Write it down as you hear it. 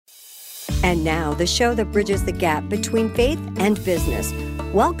And now, the show that bridges the gap between faith and business.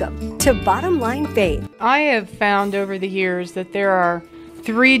 Welcome to Bottom Line Faith. I have found over the years that there are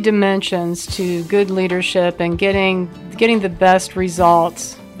three dimensions to good leadership and getting the best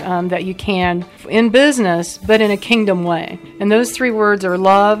results that you can in business, but in a kingdom way. And those three words are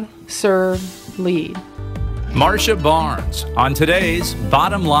love, serve, lead. Marcia Barnes on today's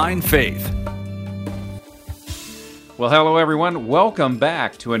Bottom Line Faith. Well, hello, everyone. Welcome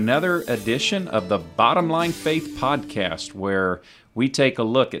back to another edition of the Bottom Line Faith podcast, where we take a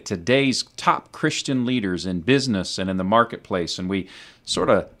look at today's top Christian leaders in business and in the marketplace, and we sort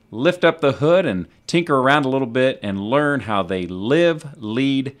of lift up the hood and tinker around a little bit and learn how they live,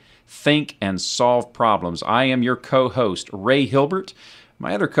 lead, think, and solve problems. I am your co-host, Ray Hilbert.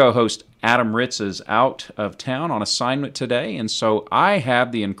 My other co-host, Adam Ritz, is out of town on assignment today, and so I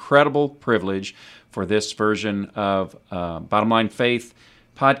have the incredible privilege for this version of Bottom Line Faith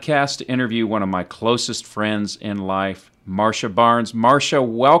podcast to interview one of my closest friends in life, Marcia Barnes. Marcia,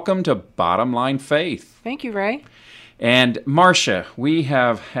 welcome to Bottom Line Faith. Thank you, Ray. And Marcia, we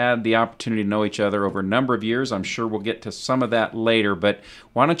have had the opportunity to know each other over a number of years. I'm sure we'll get to some of that later, but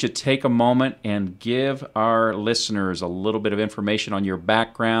why don't you take a moment and give our listeners a little bit of information on your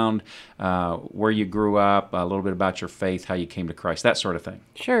background, where you grew up, a little bit about your faith, how you came to Christ, that sort of thing.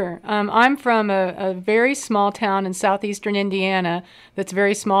 Sure. I'm from a very small town in southeastern Indiana that's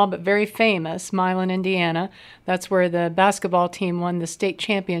very small but very famous, Milan, Indiana. That's where the basketball team won the state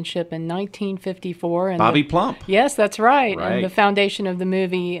championship in 1954. And Bobby Plump. Yes, that's right. And the foundation of the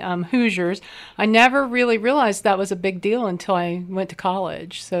movie Hoosiers. I never really realized that was a big deal until I went to college.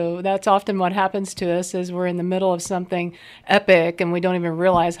 So that's often what happens to us is we're in the middle of something epic and we don't even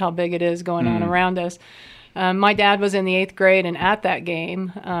realize how big it is going on around us. My dad was in the 8th grade and at that game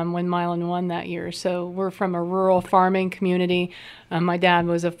when Milan won that year. So we're from a rural farming community. My dad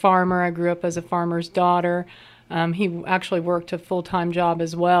was a farmer. I grew up as a farmer's daughter. He actually worked a full-time job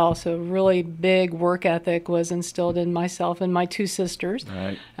as well, so really big work ethic was instilled in myself and my two sisters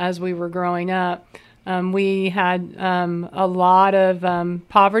as we were growing up. We had a lot of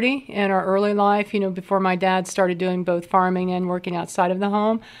poverty in our early life, before my dad started doing both farming and working outside of the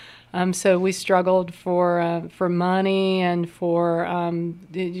home. So we struggled for money and for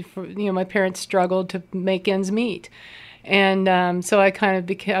my parents struggled to make ends meet. And so I kind of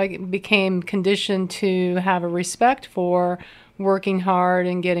became conditioned to have a respect for working hard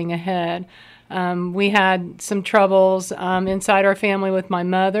and getting ahead. We had some troubles inside our family with my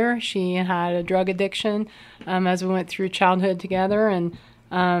mother. She had a drug addiction as we went through childhood together, and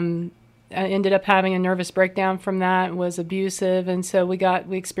I ended up having a nervous breakdown from that, was abusive, and so we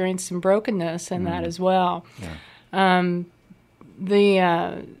experienced some brokenness in that as well. Yeah.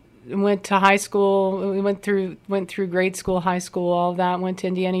 Went to high school. We went through grade school, high school, all of that. Went to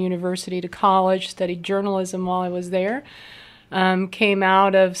Indiana University to college. Studied journalism while I was there. Came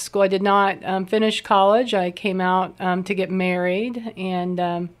out of school. I did not finish college. I came out to get married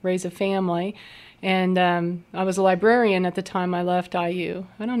and raise a family. And I was a librarian at the time I left IU.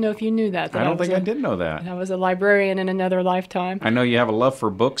 I don't know if you knew that. I don't think I did know that. I was a librarian in another lifetime. I know you have a love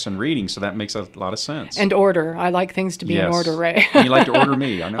for books and reading, so that makes a lot of sense. And order. I like things to be in order, Ray. And you like to order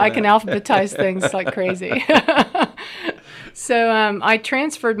me. I know I that. can alphabetize things like crazy. So I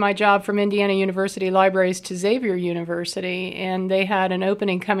transferred my job from Indiana University Libraries to Xavier University, and they had an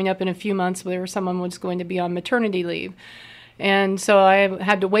opening coming up in a few months where someone was going to be on maternity leave. And so I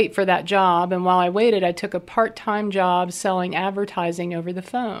had to wait for that job, and while I waited, I took a part-time job selling advertising over the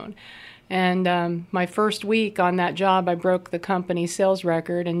phone. And my first week on that job, I broke the company sales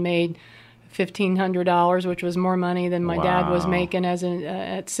record and made $1,500, which was more money than my dad was making at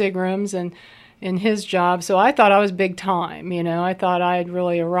Seagram's and in his job. So I thought I was big time, I thought I had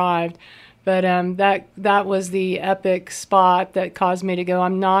really arrived. But that was the epic spot that caused me to go,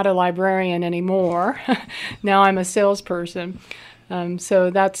 I'm not a librarian anymore. Now I'm a salesperson. So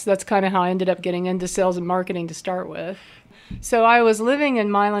that's kind of how I ended up getting into sales and marketing to start with. So I was living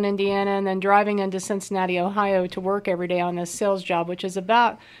in Milan, Indiana, and then driving into Cincinnati, Ohio to work every day on this sales job, which is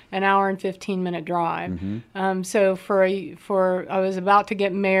about an hour and 15-minute drive. So I was about to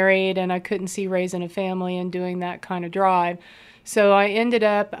get married, and I couldn't see raising a family and doing that kind of drive. So I ended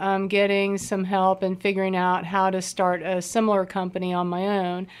up getting some help and figuring out how to start a similar company on my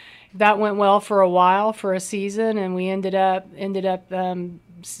own. That went well for a while, for a season, and we ended up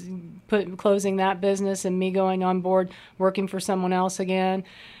closing that business and me going on board working for someone else again.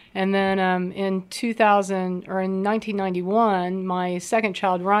 And then in 1991, my second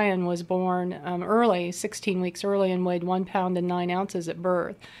child, Ryan, was born early, 16 weeks early, and weighed 1 pound and 9 ounces at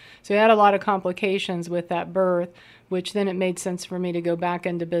birth. So he had a lot of complications with that birth, which then it made sense for me to go back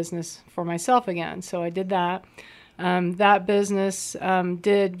into business for myself again. So I did that. That business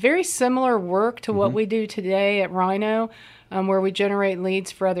did very similar work to what we do today at Rhino, where we generate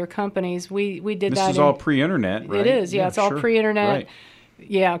leads for other companies. We did that. This is all pre-internet, right? It is, yeah. It's all pre-internet. Right.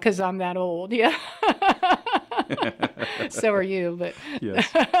 Yeah, because I'm that old. Yeah. So are you, but yes.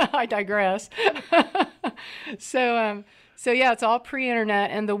 I digress. So yeah, it's all pre-internet,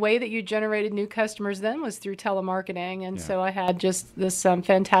 and the way that you generated new customers then was through telemarketing. And so I had just this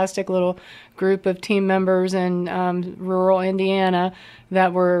fantastic little group of team members in rural Indiana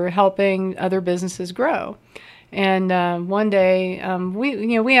that were helping other businesses grow. And one day,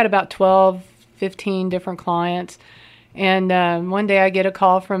 we had about 12, 15 different clients. And one day I get a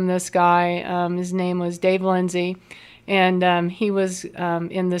call from this guy. His name was Dave Lindsay. And he was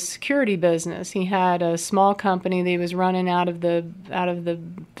in the security business. He had a small company that he was running out of the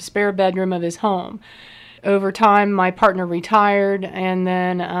spare bedroom of his home. Over time, my partner retired, and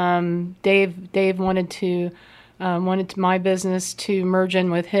then Dave wanted my business to merge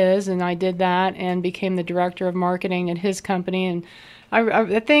in with his, and I did that and became the director of marketing at his company. And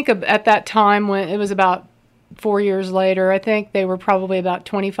I think at that time, when it was about 4 years later, I think they were probably about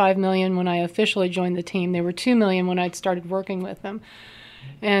 $25 million when I officially joined the team. They were $2 million when I'd started working with them.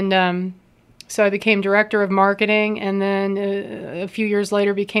 And so I became director of marketing, and then a few years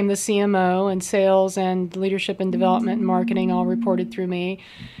later became the CMO, and sales and leadership and development and marketing all reported through me.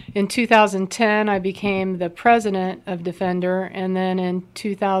 In 2010, I became the president of Defender, and then in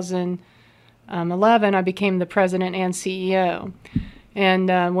 2011, I became the president and CEO.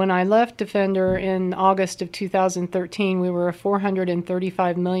 And when I left Defender in August of 2013, we were a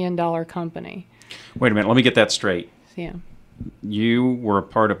 $435 million company. Wait a minute, let me get that straight. Yeah. You were a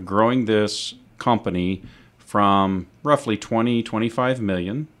part of growing this company from roughly 25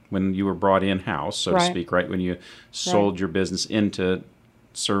 million when you were brought in-house, so to speak, right? When you sold your business into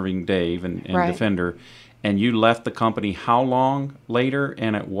serving Dave and Defender. And you left the company how long later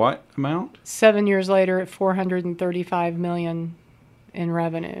and at what amount? 7 years later at $435 million in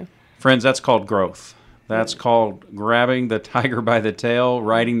revenue. Friends, that's called growth. That's called grabbing the tiger by the tail,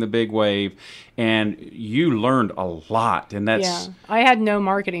 riding the big wave, and you learned a lot. And that's I had no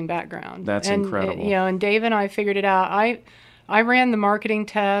marketing background. That's incredible. And Dave and I figured it out. I ran the marketing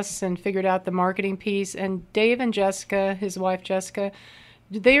tests and figured out the marketing piece. And Dave and Jessica, his wife Jessica,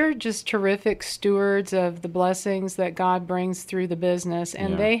 they're just terrific stewards of the blessings that God brings through the business.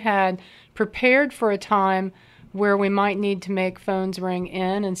 And they had prepared for a time where we might need to make phones ring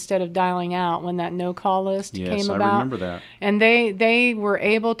in instead of dialing out when that no-call list came about. Yes, I remember that. And they were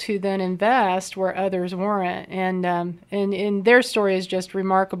able to then invest where others weren't. And their story is just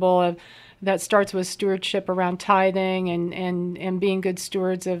remarkable. That starts with stewardship around tithing and being good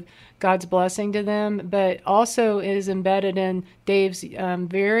stewards of God's blessing to them, but also is embedded in Dave's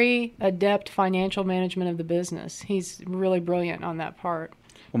very adept financial management of the business. He's really brilliant on that part.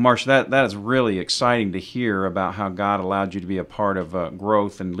 Well, Marcia, that is really exciting to hear about how God allowed you to be a part of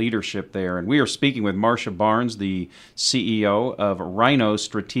growth and leadership there. And we are speaking with Marcia Barnes, the CEO of Rhino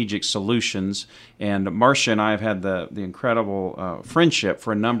Strategic Solutions. And Marcia and I have had the incredible friendship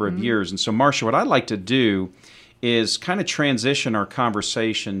for a number of years. And so, Marcia, what I'd like to do is kind of transition our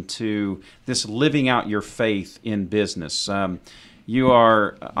conversation to this living out your faith in business. You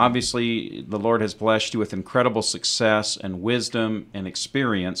are, obviously, the Lord has blessed you with incredible success and wisdom and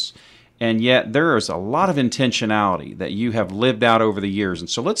experience, and yet there is a lot of intentionality that you have lived out over the years. And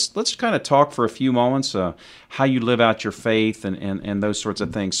so let's kind of talk for a few moments how you live out your faith and those sorts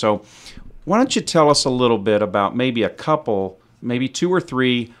of things. So why don't you tell us a little bit about maybe maybe 2 or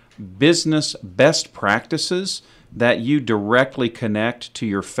 3 business best practices that you directly connect to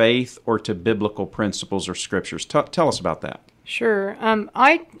your faith or to biblical principles or scriptures. Tell us about that. Sure.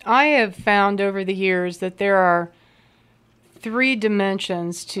 I have found over the years that there are 3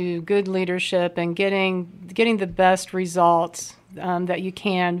 dimensions to good leadership and getting the best results that you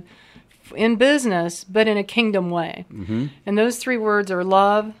can in business, but in a kingdom way. Mm-hmm. And those 3 words are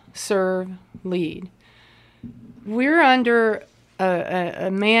love, serve, lead. We're under a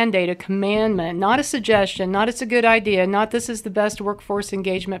mandate, a commandment, not a suggestion, not it's a good idea, not this is the best workforce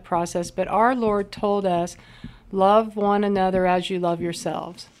engagement process, but our Lord told us, love one another as you love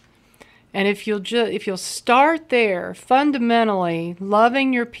yourselves. And if you'll start there, fundamentally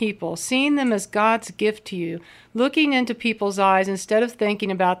loving your people, seeing them as God's gift to you, looking into people's eyes instead of thinking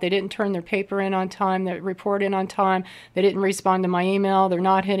about they didn't turn their paper in on time, they report in on time, they didn't respond to my email, they're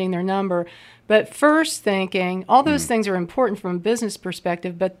not hitting their number. But first thinking, all those things are important from a business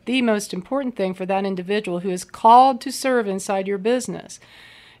perspective, but the most important thing for that individual who is called to serve inside your business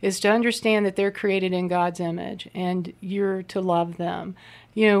is to understand that they're created in God's image and you're to love them.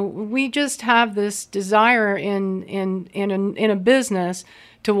 We just have this desire in a business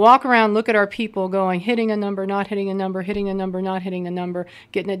to walk around, look at our people going, hitting a number, not hitting a number, hitting a number, not hitting a number,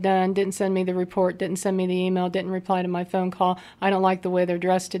 getting it done, didn't send me the report, didn't send me the email, didn't reply to my phone call, I don't like the way they're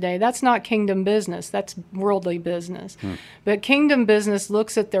dressed today. That's not kingdom business. That's worldly business. But kingdom business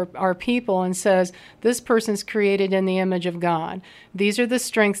looks at our people and says, this person's created in the image of God. These are the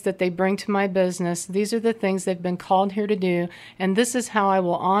strengths that they bring to my business. These are the things they've been called here to do. And this is how I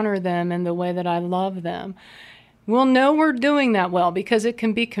will honor them in the way that I love them. We'll know we're doing that well because it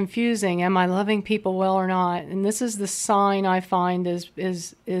can be confusing. Am I loving people well or not? And this is the sign I find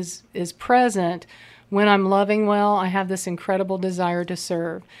is present when I'm loving well. I have this incredible desire to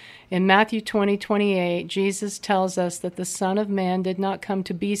serve. In Matthew 20:28, Jesus tells us that the Son of Man did not come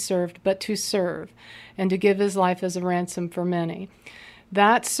to be served, but to serve, and to give his life as a ransom for many.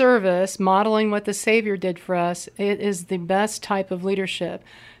 That service, modeling what the Savior did for us, it is the best type of leadership.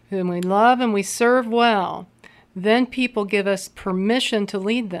 When we love and we serve well, then people give us permission to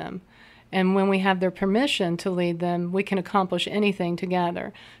lead them. And when we have their permission to lead them, we can accomplish anything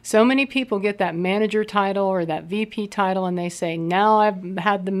together. So many people get that manager title or that VP title, and they say, now I've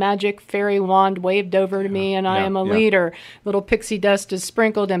had the magic fairy wand waved over to me, and I am a leader. Little pixie dust is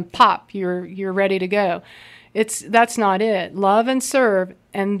sprinkled, and pop, you're ready to go. That's not it. Love and serve,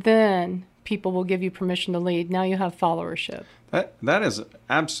 and then people will give you permission to lead. Now you have followership. That is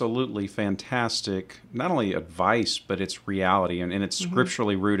absolutely fantastic, not only advice, but it's reality, and it's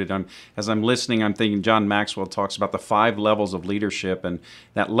scripturally rooted. As I'm listening, I'm thinking John Maxwell talks about the 5 levels of leadership, and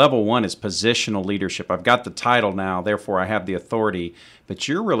that level 1 is positional leadership. I've got the title now, therefore I have the authority, but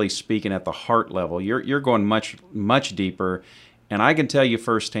you're really speaking at the heart level. You're going much, much deeper, and I can tell you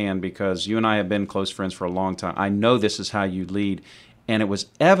firsthand, because you and I have been close friends for a long time, I know this is how you lead, and it was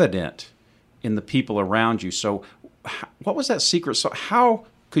evident in the people around you. So what was that secret? So how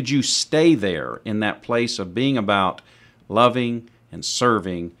could you stay there in that place of being about loving and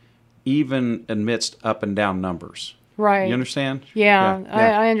serving, even amidst up and down numbers? Right. You understand? Yeah.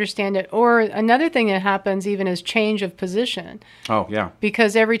 I understand it. Or another thing that happens even is change of position. Oh, yeah.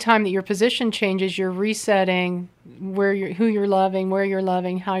 Because every time that your position changes, you're resetting who you're loving, where you're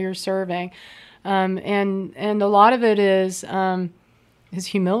loving, how you're serving. And a lot of it is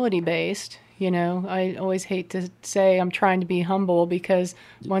humility based. I always hate to say I'm trying to be humble, because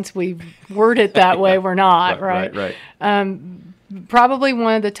once we word it that way, we're not, right? Probably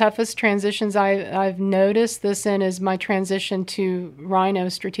one of the toughest transitions I've noticed this in is my transition to Rhino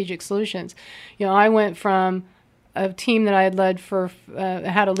Strategic Solutions. I went from a team that I had led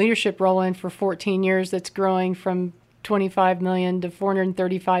had a leadership role in for 14 years that's growing from 25 million to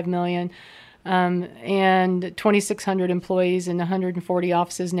 435 million. And 2,600 employees in 140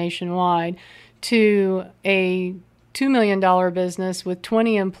 offices nationwide, to a $2 million business with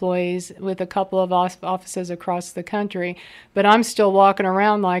 20 employees with a couple of offices across the country. But I'm still walking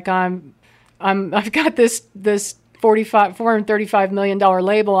around like I've got this $435 million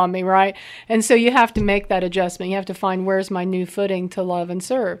label on me, right? And so you have to make that adjustment. You have to find, where's my new footing to love and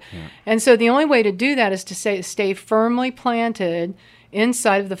serve. Yeah. And so the only way to do that is to stay firmly planted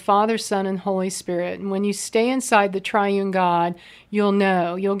inside of the Father, Son, and Holy Spirit. And when you stay inside the triune God, you'll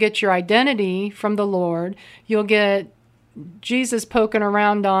know. You'll get your identity from the Lord. You'll get Jesus poking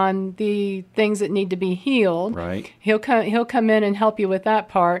around on the things that need to be healed. Right. He'll come in and help you with that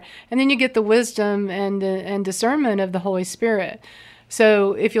part. And then you get the wisdom and discernment of the Holy Spirit.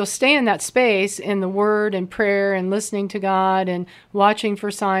 So if you'll stay in that space in the Word and prayer and listening to God and watching for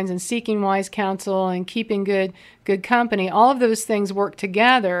signs and seeking wise counsel and keeping good company, all of those things work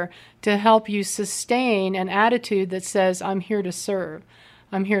together to help you sustain an attitude that says, I'm here to serve.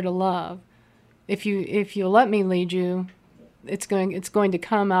 I'm here to love. If you'll let me lead you, it's going to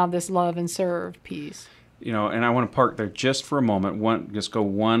come out of this love and serve piece. And I want to park there just for a moment. Just go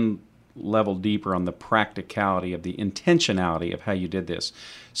one level deeper on the practicality of the intentionality of how you did this.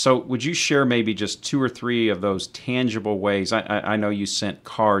 So would you share maybe just 2 or 3 of those tangible ways? I know you sent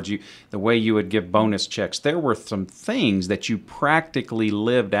cards, the way you would give bonus checks. There were some things that you practically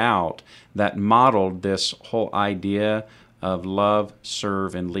lived out that modeled this whole idea of love,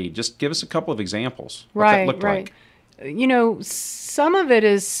 serve, and lead. Just give us a couple of examples. What that looked like. Some of it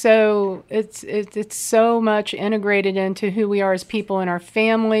is it's so much integrated into who we are as people in our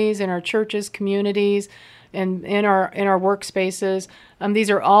families, in our churches, communities, and in our workspaces. These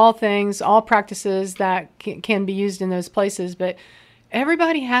are all things, all practices that can be used in those places. But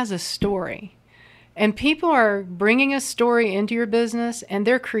everybody has a story. And people are bringing a story into your business, and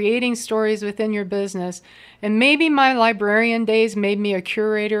they're creating stories within your business. And maybe my librarian days made me a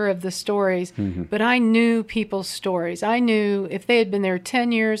curator of the stories, but I knew people's stories. I knew if they had been there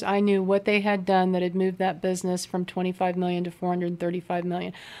 10 years, I knew what they had done that had moved that business from 25 million to 435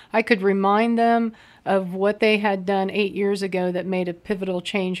 million. I could remind them of what they had done 8 years ago that made a pivotal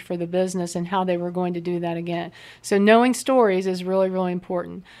change for the business and how they were going to do that again. So knowing stories is really, really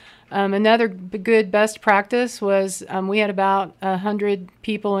important. Another good best practice was we had about 100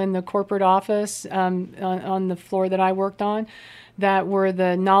 people in the corporate office on the floor that I worked on that were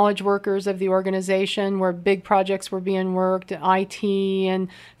the knowledge workers of the organization, where big projects were being worked, IT and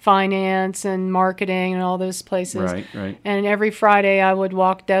finance and marketing and all those places. Right. And every Friday I would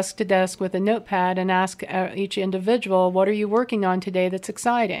walk desk to desk with a notepad and ask each individual, what are you working on today that's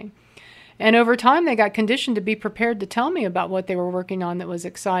exciting? And over time, they got conditioned to be prepared to tell me about what they were working on that was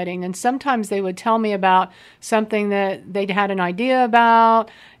exciting. And sometimes they would tell me about something that they'd had an idea about,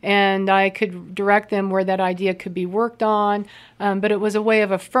 and I could direct them where that idea could be worked on. But it was a way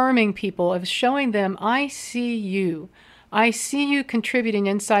of affirming people, of showing them, I see you. I see you contributing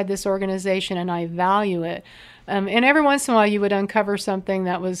inside this organization, and I value it. And every once in a while, you would uncover something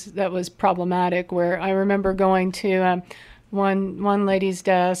that was problematic, where I remember going to one lady's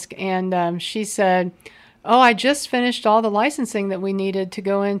desk, and she said, oh, I just finished all the licensing that we needed to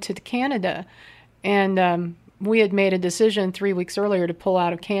go into Canada. And we had made a decision 3 weeks earlier to pull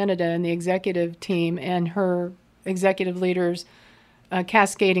out of Canada, and the executive team and her executive leaders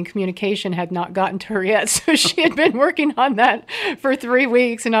cascading communication had not gotten to her yet. So she had been working on that for 3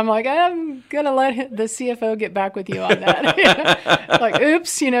 weeks. And I'm like, I'm going to let the CFO get back with you on that. Like, oops,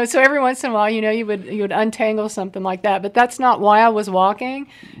 so every once in a while, you would untangle something like that. But that's not why I was walking.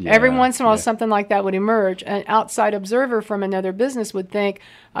 Every once in a while, something like that would emerge. An outside observer from another business would think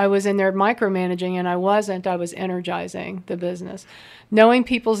I was in there micromanaging, and I wasn't. I was energizing the business. Knowing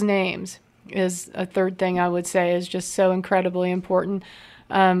people's names is a third thing I would say is just so incredibly important.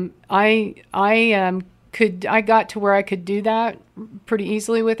 I got to where I could do that pretty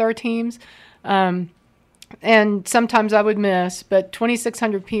easily with our teams. And sometimes I would miss, but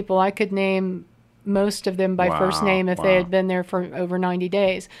 2,600 people, I could name most of them by first name if they had been there for over 90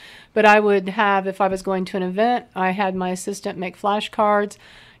 days. But I would have, if I was going to an event, I had my assistant make flashcards.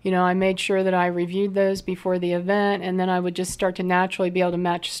 I made sure that I reviewed those before the event, and then I would just start to naturally be able to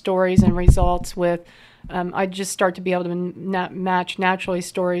match stories and results with, I'd just start to be able to match naturally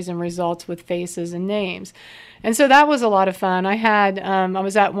stories and results with faces and names. And so that was a lot of fun. I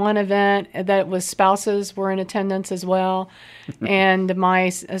was at one event that was spouses were in attendance as well, and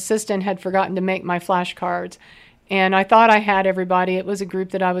my assistant had forgotten to make my flashcards. And I thought I had everybody. It was a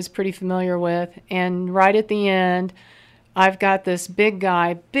group that I was pretty familiar with. And right at the end, I've got this big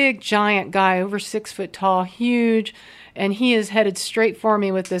giant guy, over 6 foot tall, huge, and he is headed straight for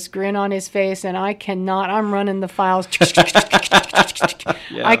me with this grin on his face, and I'm running the files.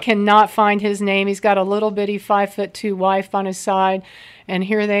 I cannot find his name. He's got a little bitty 5'2" wife on his side, and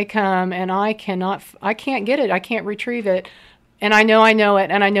here they come, and I can't get it. I can't retrieve it. And I know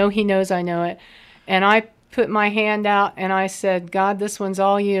it, and I know he knows I know it. And I put my hand out and I said, God, this one's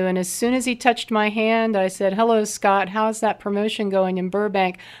all you. And as soon as he touched my hand, I said, hello, Scott, how's that promotion going in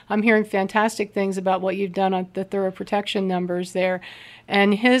Burbank? I'm hearing fantastic things about what you've done on the thorough protection numbers there.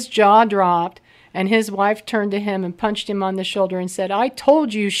 And his jaw dropped, and his wife turned to him and punched him on the shoulder and said, I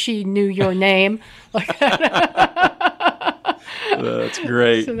told you she knew your name. Like that. That's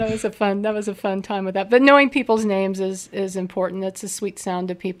great. So that was a fun time with that. But knowing people's names is important. That's a sweet sound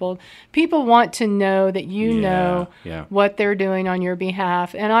to people. People want to know that you know what they're doing on your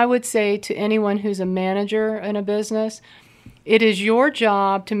behalf. And I would say to anyone who's a manager in a business, it is your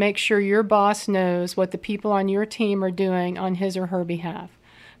job to make sure your boss knows what the people on your team are doing on his or her behalf,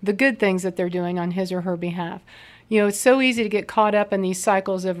 the good things that they're doing on his or her behalf. It's so easy to get caught up in these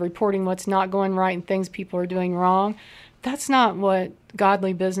cycles of reporting what's not going right and things people are doing wrong. That's not what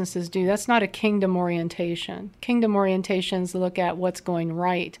godly businesses do. That's not a kingdom orientation. Kingdom orientations look at what's going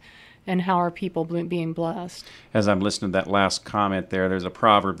right and how are people being blessed. As I'm listening to that last comment there's a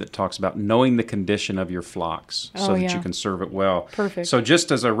proverb that talks about knowing the condition of your flocks so that you can serve it well. Perfect. So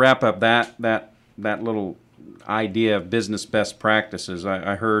just as a wrap up that little idea of business best practices,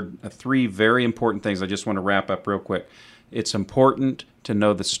 I heard 3 very important things I just want to wrap up real quick. It's important to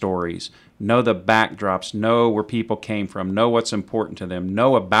know the stories, know the backdrops, know where people came from, know what's important to them,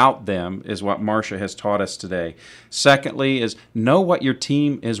 know about them is what Marcia has taught us today. Secondly is know what your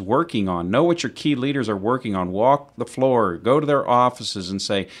team is working on. Know what your key leaders are working on. Walk the floor, go to their offices and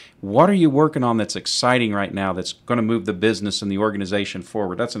say, what are you working on that's exciting right now that's going to move the business and the organization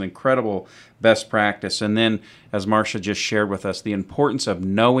forward? That's an incredible best practice. And then, as Marcia just shared with us, the importance of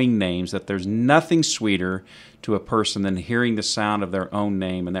knowing names, that there's nothing sweeter to a person than hearing the sound of their own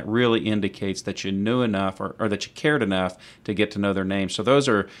name, and that really indicates that you knew enough or that you cared enough to get to know their name. So those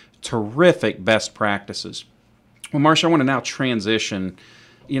are terrific best practices. Well, Marcia, I want to now transition.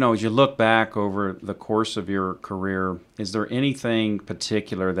 As you look back over the course of your career, is there anything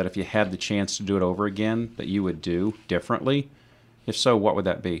particular that if you had the chance to do it over again that you would do differently? If so, what would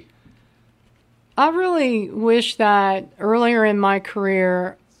that be? I really wish that earlier in my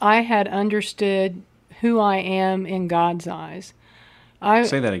career I had understood who I am in God's eyes.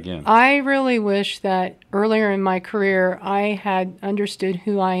 Say that again. I really wish that earlier in my career I had understood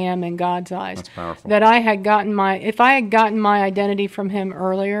who I am in God's eyes. That's powerful. That I had gotten if I had gotten my identity from Him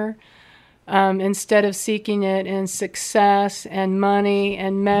earlier, instead of seeking it in success and money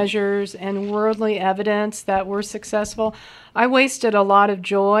and measures and worldly evidence that we're successful, I wasted a lot of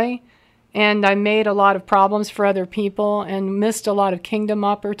joy. And I made a lot of problems for other people and missed a lot of kingdom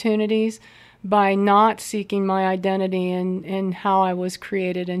opportunities by not seeking my identity in how I was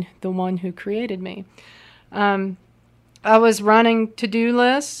created and the one who created me. I was running to-do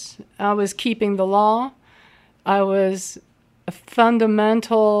lists. I was keeping the law. I was a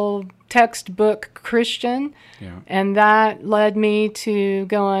fundamental textbook Christian. Yeah. And that led me to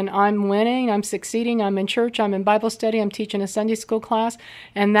going, I'm winning, I'm succeeding, I'm in church, I'm in Bible study, I'm teaching a Sunday school class.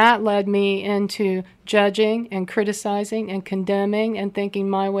 And that led me into judging and criticizing and condemning and thinking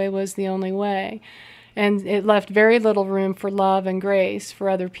my way was the only way. And it left very little room for love and grace for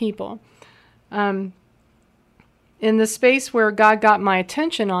other people. In the space where God got my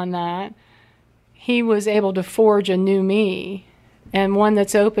attention on that, He was able to forge a new me, and one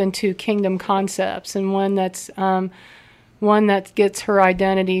that's open to kingdom concepts, and one that gets her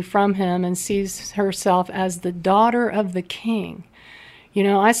identity from Him and sees herself as the daughter of the King.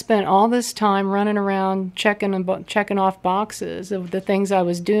 I spent all this time running around checking off boxes of the things I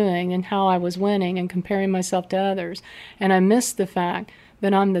was doing and how I was winning and comparing myself to others, and I missed the fact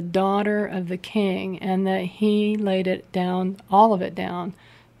that I'm the daughter of the King and that He laid it down, all of it down,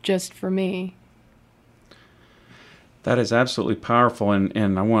 just for me. That is absolutely powerful,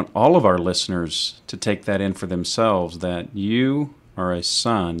 and I want all of our listeners to take that in for themselves, that you are a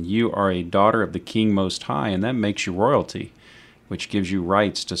son, you are a daughter of the King Most High, and that makes you royalty, which gives you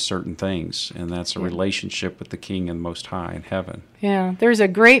rights to certain things, and that's a relationship with the King and Most High in heaven. Yeah, there's a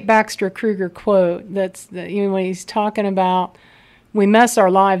great Baxter Kruger quote when he's talking about we mess our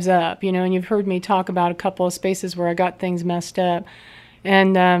lives up, and you've heard me talk about a couple of spaces where I got things messed up.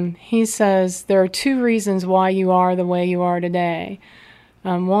 And he says there are two reasons why you are the way you are today.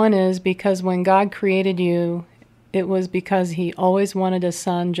 One is because when God created you, it was because He always wanted a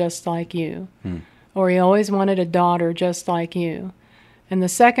son just like you, or He always wanted a daughter just like you. And the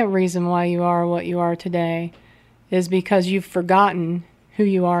second reason why you are what you are today is because you've forgotten who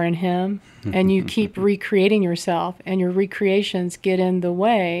you are in Him, and you keep recreating yourself, and your recreations get in the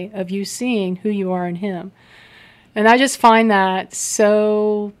way of you seeing who you are in Him. And I just find that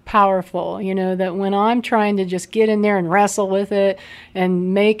so powerful, that when I'm trying to just get in there and wrestle with it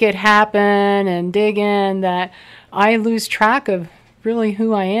and make it happen and dig in, that I lose track of really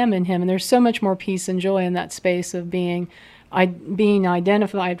who I am in Him. And there's so much more peace and joy in that space of being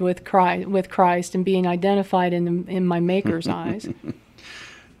identified with Christ and being identified in my Maker's eyes.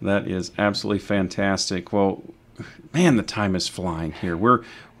 That is absolutely fantastic. Well, man, the time is flying here.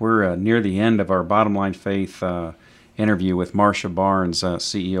 We're near the end of our Bottom Line Faith interview with Marcia Barnes,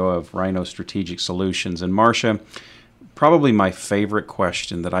 CEO of Rhino Strategic Solutions. And Marcia, probably my favorite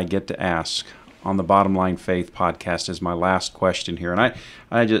question that I get to ask on the Bottom Line Faith podcast is my last question here. And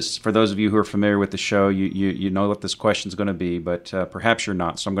I just, for those of you who are familiar with the show, you know what this question is going to be, but perhaps you're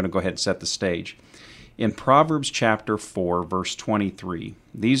not, so I'm going to go ahead and set the stage. In Proverbs chapter 4, verse 23,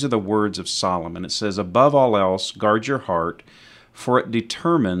 these are the words of Solomon. It says, "Above all else, guard your heart, for it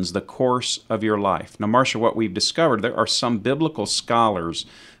determines the course of your life." Now, Marcia, what we've discovered, there are some biblical scholars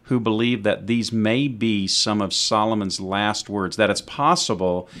who believe that these may be some of Solomon's last words, that it's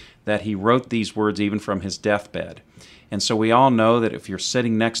possible that he wrote these words even from his deathbed. And so we all know that if you're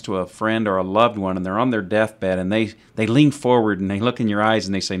sitting next to a friend or a loved one and they're on their deathbed and they lean forward and they look in your eyes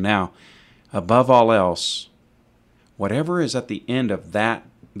and they say, "Now, above all else, whatever is at the end of that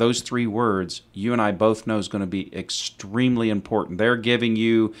those three words, you and I both know is going to be extremely important. They're giving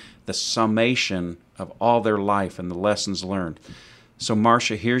you the summation of all their life and the lessons learned. So,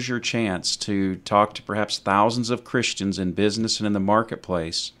 Marcia, here's your chance to talk to perhaps thousands of Christians in business and in the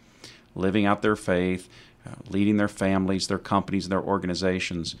marketplace, living out their faith, leading their families, their companies, their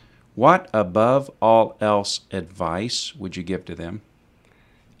organizations. What, above all else, advice would you give to them?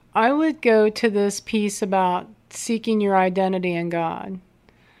 I would go to this piece about seeking your identity in God.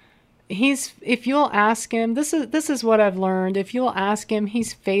 If you'll ask Him, this is what I've learned. If you'll ask Him,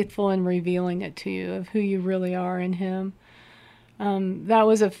 He's faithful in revealing it to you of who you really are in Him. That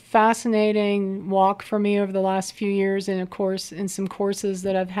was a fascinating walk for me over the last few years, and of course, in some courses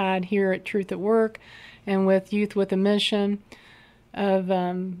that I've had here at Truth at Work and with Youth with a Mission of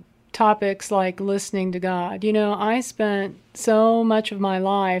topics like listening to God. You know, I spent so much of my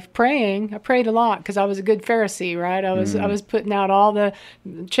life praying. I prayed a lot because I was a good Pharisee, right? I was putting out all the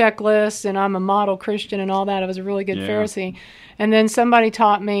checklists, and I'm a model Christian and all that. I was a really good Pharisee. And then somebody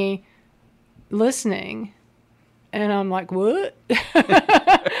taught me listening. And I'm like, what?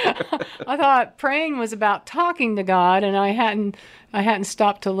 I thought praying was about talking to God, and I hadn't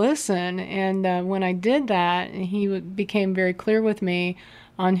stopped to listen. And when I did that, He became very clear with me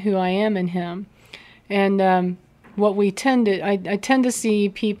on who I am in Him. And what we I tend to see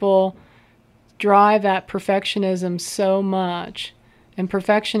people drive at perfectionism so much, and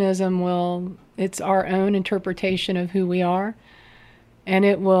perfectionism it's our own interpretation of who we are. And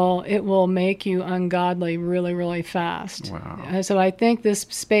it will make you ungodly really, really fast. Wow. So I think this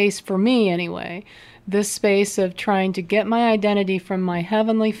space, for me anyway, this space of trying to get my identity from my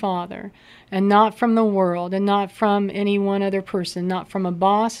Heavenly Father and not from the world and not from any one other person, not from a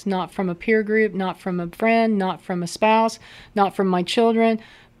boss, not from a peer group, not from a friend, not from a spouse, not from my children,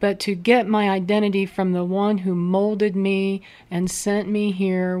 but to get my identity from the one who molded me and sent me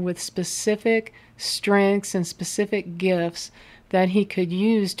here with specific strengths and specific gifts that He could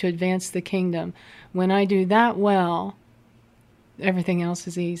use to advance the kingdom. When I do that well, everything else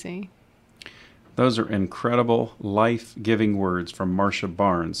is easy. Those are incredible, life-giving words from Marcia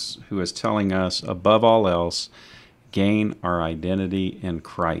Barnes, who is telling us, above all else, gain our identity in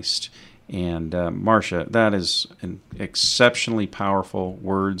Christ. And Marcia, that is exceptionally powerful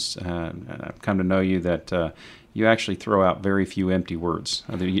words. I've come to know you that you actually throw out very few empty words.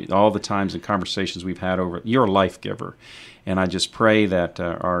 All the times and conversations we've had you're a life giver. And I just pray that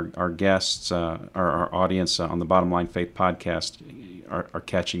our guests, our audience on the Bottom Line Faith podcast are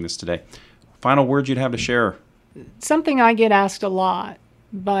catching this today. Final words you'd have to share? Something I get asked a lot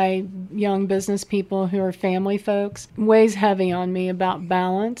by young business people who are family folks weighs heavy on me about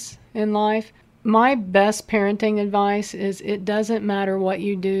balance in life. My best parenting advice is it doesn't matter what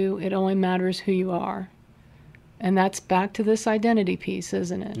you do, it only matters who you are. And that's back to this identity piece,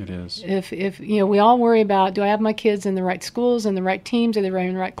 isn't it? It is. If we all worry about, do I have my kids in the right schools, in the right teams? Are they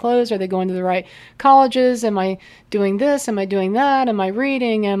wearing the right clothes? Are they going to the right colleges? Am I doing this? Am I doing that? Am I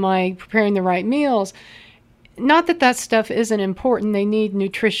reading? Am I preparing the right meals? Not that stuff isn't important. They need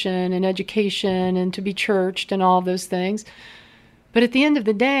nutrition and education and to be churched and all of those things. But at the end of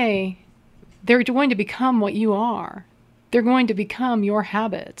the day, they're going to become what you are. They're going to become your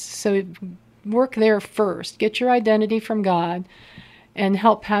habits. So work there first. Get your identity from God and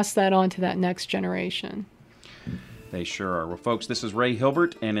help pass that on to that next generation. They sure are. Well, folks, this is Ray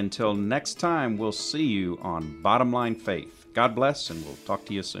Hilbert, and until next time, we'll see you on Bottom Line Faith. God bless, and we'll talk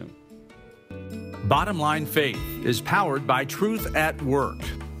to you soon. Bottom Line Faith is powered by Truth at Work.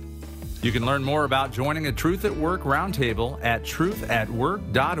 You can learn more about joining a Truth at Work roundtable at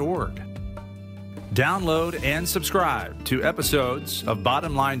truthatwork.org. Download and subscribe to episodes of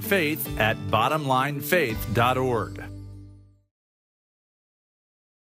Bottom Line Faith at bottomlinefaith.org.